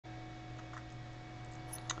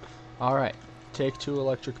Alright, take two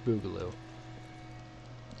electric boogaloo.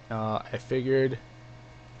 I figured,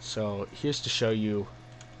 so here's to show you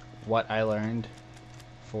what I learned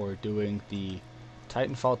for doing the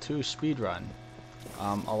Titanfall 2 speedrun.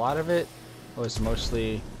 A lot of it was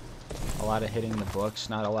mostly a lot of hitting the books,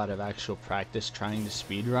 not a lot of actual practice trying to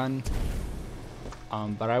speedrun.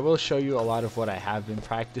 But I will show you a lot of what I have been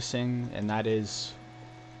practicing, and that is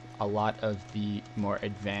a lot of the more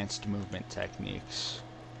advanced movement techniques.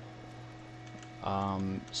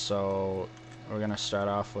 So we're gonna start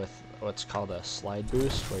off with what's called a slide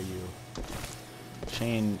boost, where you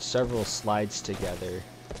chain several slides together,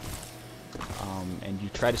 and you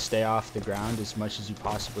try to stay off the ground as much as you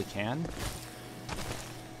possibly can,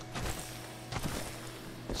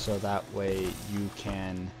 so that way you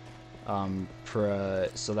can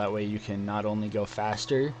not only go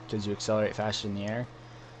faster because you accelerate faster in the air,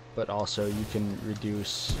 but also you can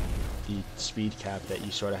reduce the speed cap that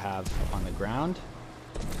you sort of have on the ground.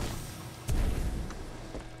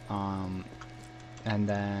 And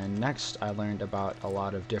then next I learned about a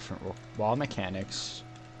lot of different wall mechanics,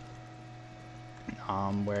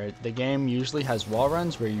 where the game usually has wall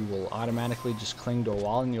runs where you will automatically just cling to a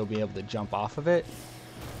wall and you'll be able to jump off of it.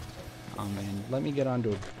 And let me get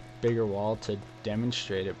onto a bigger wall to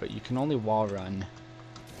demonstrate it, but you can only wall run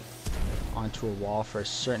onto a wall for a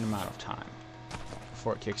certain amount of time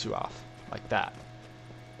before it kicks you off, like that.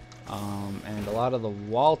 And a lot of the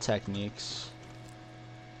wall techniques,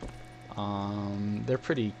 they're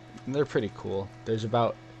pretty cool. There's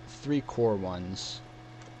about 3 core ones.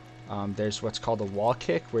 There's what's called a wall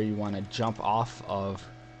kick, where you want to jump off of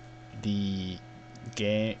the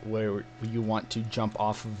game, where you want to jump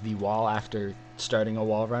off of the wall after starting a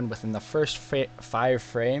wall run within the first 5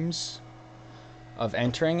 frames of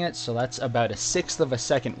entering it. So that's about a 1/6 of a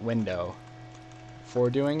second window for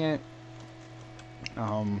doing it,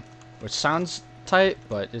 which sounds tight,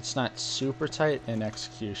 but it's not super tight in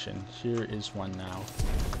execution. Here is one now.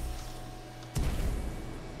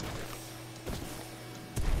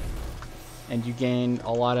 And you gain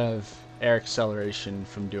a lot of air acceleration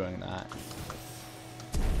from doing that.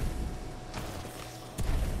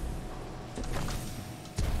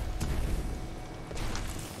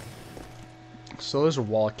 So those are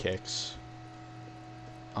wall kicks.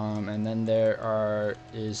 And then there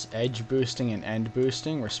is edge boosting and end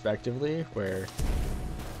boosting, respectively, where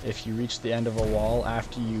if you reach the end of a wall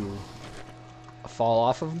after you fall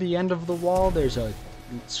off of the end of the wall, there's a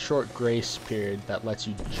short grace period that lets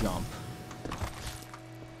you jump.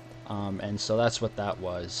 And so that's what that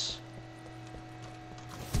was.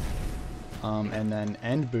 And then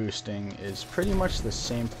end boosting is pretty much the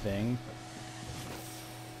same thing,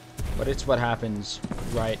 but it's what happens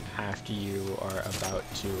right after you are about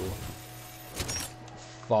to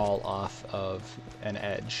fall off of an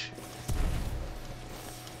edge.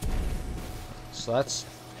 So that's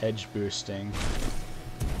edge boosting.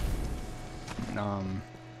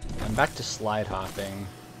 And back to slide hopping.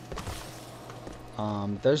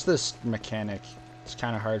 There's this mechanic. It's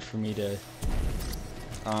kind of hard for me to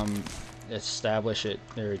establish it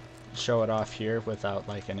or show it off here without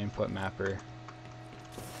like an input mapper.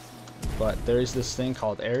 But there's this thing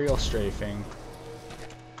called aerial strafing,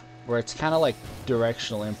 where it's kind of like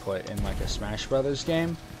directional input in like a Smash Brothers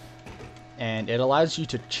game, and it allows you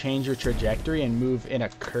to change your trajectory and move in a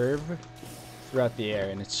curve throughout the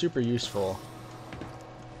air, and it's super useful.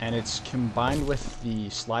 And it's combined with the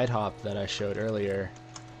slide hop that I showed earlier,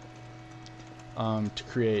 to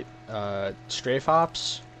create strafe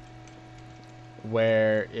hops,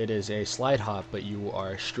 where it is a slide hop but you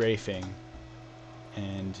are strafing,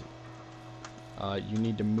 and you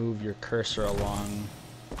need to move your cursor along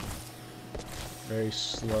very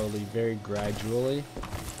slowly, very gradually,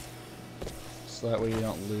 so that way you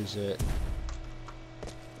don't lose it.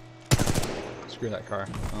 Screw that car.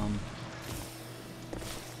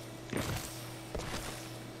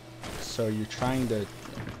 So you're trying to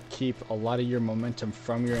keep a lot of your momentum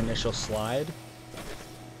from your initial slide.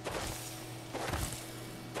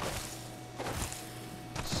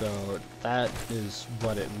 So that is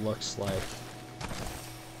what it looks like.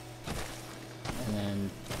 And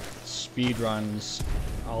then speed runs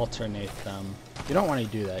alternate them. You don't want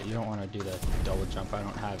to do that. You don't want to do the double jump. I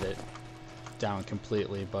don't have it down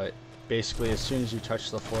completely, but basically as soon as you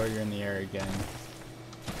touch the floor, you're in the air again.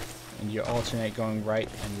 And you alternate going right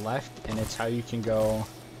and left, and it's how you can go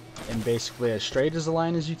in basically as straight as a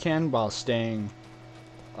line as you can while staying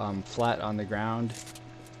flat on the ground.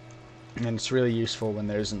 And it's really useful when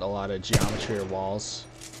there isn't a lot of geometry or walls.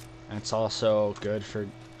 And it's also good for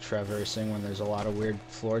traversing when there's a lot of weird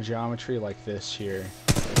floor geometry like this here,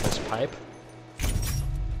 like this pipe.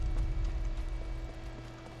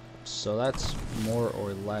 So that's more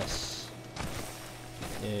or less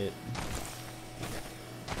it.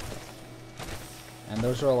 And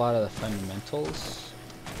those are a lot of the fundamentals.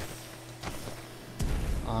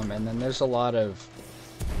 And then there's a lot of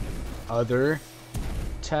other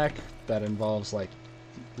tech that involves like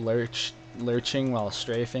lurching while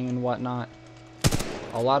strafing and whatnot.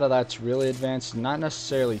 A lot of that's really advanced, not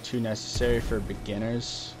necessarily too necessary for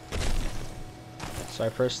beginners. So I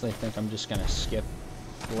personally think I'm just gonna skip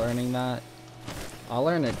learning that. I'll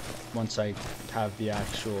learn it once I have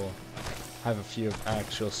a few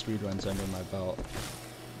actual speedruns under my belt.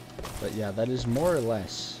 But yeah, that is more or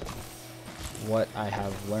less what I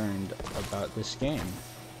have learned about this game.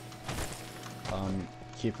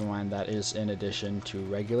 Keep in mind that is in addition to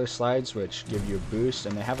regular slides, which give you a boost,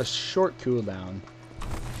 and they have a short cooldown.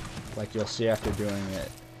 Like you'll see after doing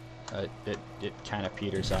it, it kind of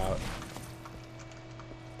peters out.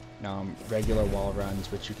 Regular wall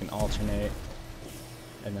runs, which you can alternate,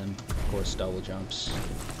 and then of course double jumps.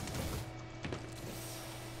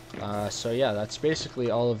 So yeah, that's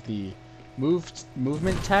basically all of the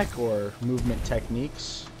movement tech or movement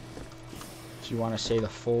techniques, if you want to say the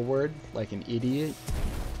full word like an idiot.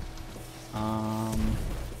 And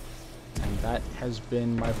that has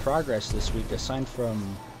been my progress this week, aside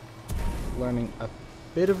from learning a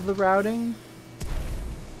bit of the routing.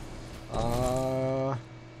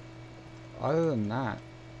 Other than that,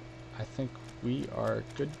 I think we are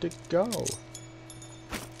good to go. I'm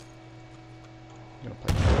gonna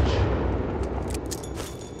play